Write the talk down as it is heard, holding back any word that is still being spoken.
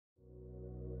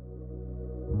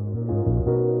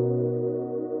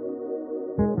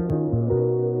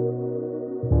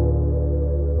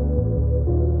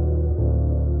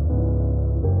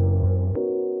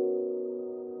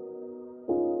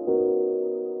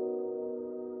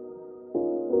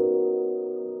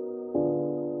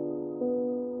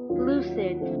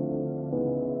Lucid.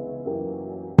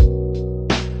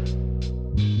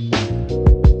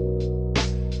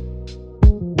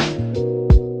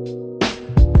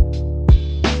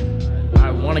 I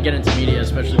want to get into media,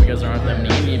 especially because there aren't that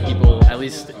many Indian people, at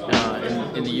least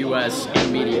in the U.S.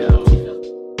 in media.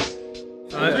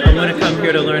 I'm going to come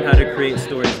here to learn how to create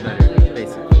stories better,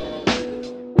 basically.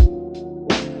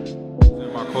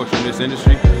 Our culture in this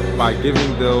industry by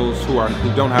giving those who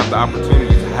don't have the opportunity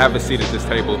to have a seat at this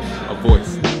table a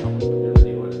voice.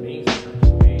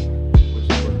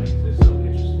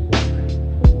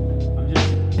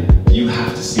 You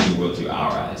have to see the world through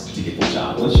our eyes to get the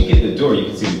job. Once you get the door, you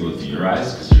can see the world through your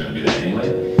eyes because you're going to do that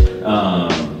anyway.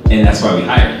 And that's why we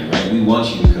hire you, right? We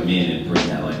want you to come in and bring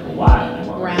that, like, well, why?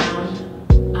 Brown.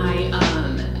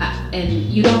 And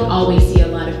you don't always see a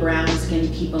lot of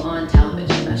brown-skinned people on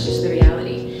television. That's just the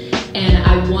reality. And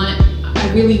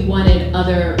I really wanted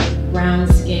other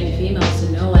brown-skinned females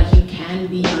to know, like, you can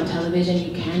be on television,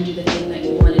 you can do the thing that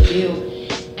you want to do.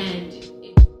 And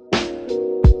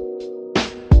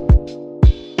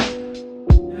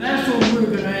that's what we're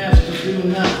going to ask to do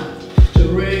now, to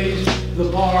raise the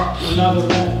bar another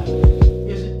level.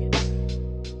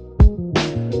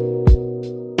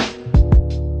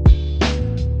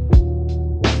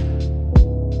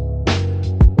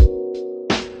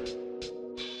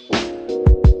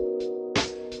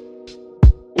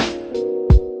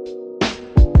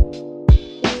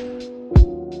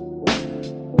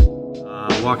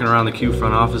 Walking around the Q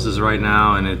front offices right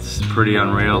now, and it's pretty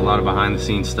unreal. A lot of behind the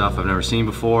scenes stuff I've never seen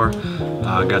before.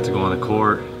 Got to go on the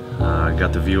court,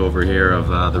 got the view over here of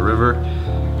the river,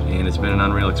 and it's been an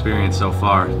unreal experience so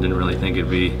far. Didn't really think it'd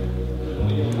be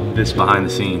this behind the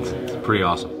scenes. It's pretty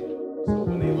awesome.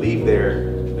 When they leave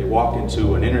there, they walk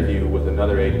into an interview with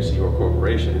another agency or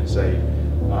corporation and say,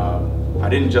 I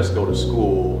didn't just go to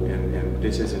school, and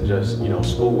this isn't just, you know,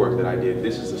 schoolwork that I did.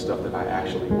 This is the stuff that I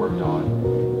actually worked on,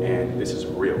 and this is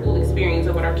real. Experience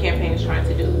of what our campaign is trying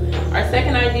to do. Our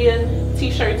second idea,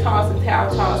 t-shirt toss and towel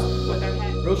toss with our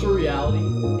hat. Virtual reality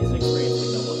is an experience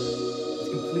like no other. It's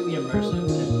completely immersive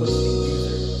and it puts the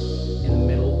user in the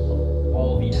middle of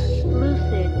all the action.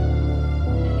 Lucid.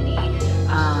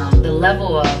 The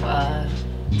level of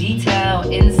detail,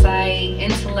 insight,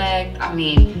 intellect. I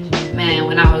mean, man,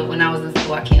 when I was in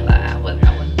school, I can't lie, I wasn't.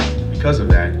 Because of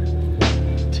that,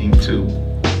 Team 2,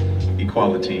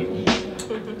 Equality,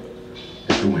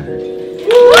 is the winner.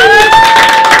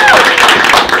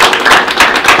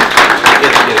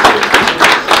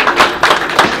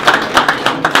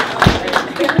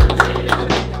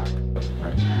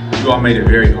 You all made it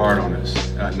very hard on us.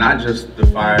 Not just the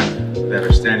 5 that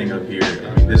are standing up here.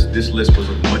 I mean, this list was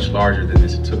much larger than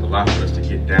this. It took a lot for us to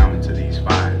get down into these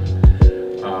 5.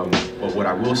 But what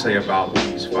I will say about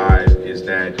these 5 is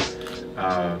that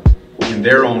in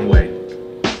their own way,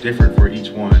 different for each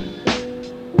one,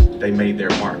 they made their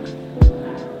mark.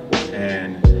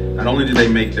 And not only did they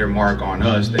make their mark on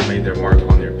us, they made their mark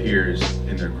on their peers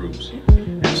in their groups.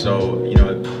 And so, you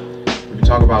know, we can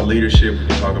talk about leadership, we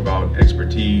can talk about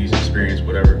expertise, experience,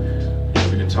 whatever. You know,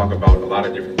 we can talk about a lot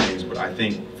of different things, but I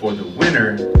think for the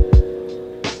winner,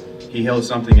 he held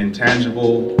something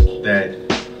intangible that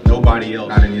nobody else,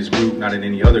 not in his group, not in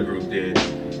any other group, did.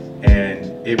 And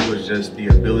it was just the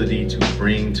ability to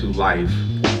bring to life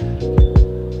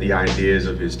the ideas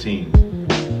of his team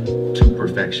to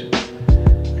perfection.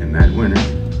 And that winner,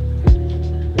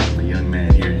 the young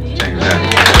man here, James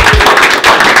Adams.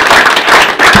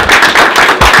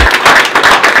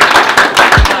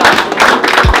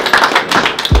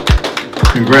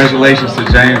 Congratulations to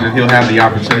James, and he'll have the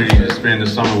opportunity to spend the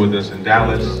summer with us in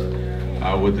Dallas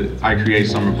with the I Create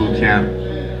Summer Boot Camp.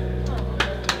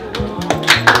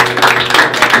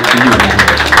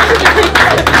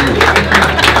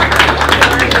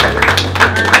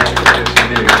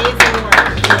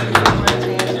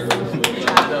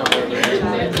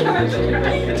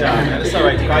 Good job, man. It's all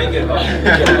right. You get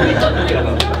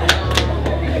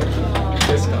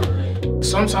it.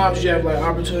 Sometimes you have like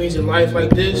opportunities in life like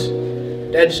this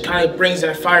that just kind of brings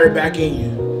that fire back in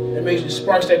you. It makes it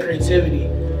sparks that creativity.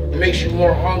 It makes you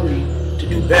more hungry to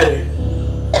do better.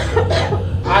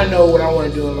 I know what I want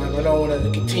to do in life. I don't want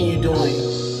to continue doing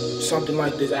something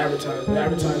like this, advertising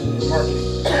and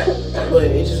marketing. But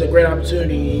it's just a great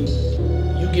opportunity. And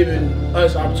you giving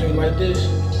us an opportunity like this,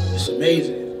 it's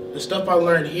amazing. The stuff I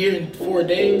learned here in 4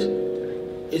 days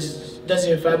doesn't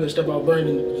even fathom the stuff I learned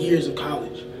in years of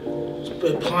college.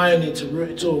 But applying it to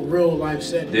a real life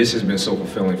setting. This has been so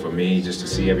fulfilling for me, just to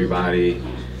see everybody.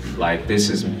 Like, this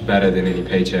is better than any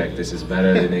paycheck. This is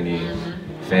better than any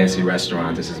fancy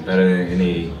restaurant. This is better than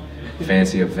any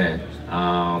fancy event.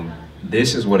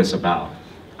 This is what it's about.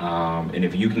 And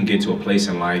if you can get to a place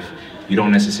in life, you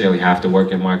don't necessarily have to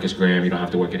work at Marcus Graham, you don't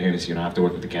have to work at Hennessy, you don't have to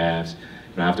work with the Cavs,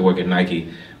 you don't have to work at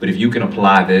Nike. But if you can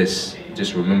apply this,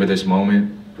 just remember this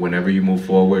moment, whenever you move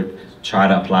forward, try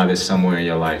to apply this somewhere in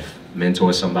your life.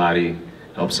 Mentor somebody,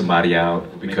 help somebody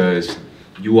out, because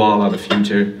you all are the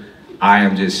future. I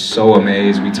am just so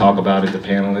amazed. We talk about it, the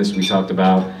panelists, we talked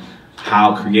about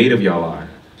how creative y'all are,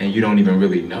 and you don't even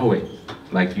really know it.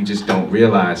 Like, you just don't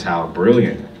realize how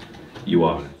brilliant you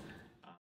are.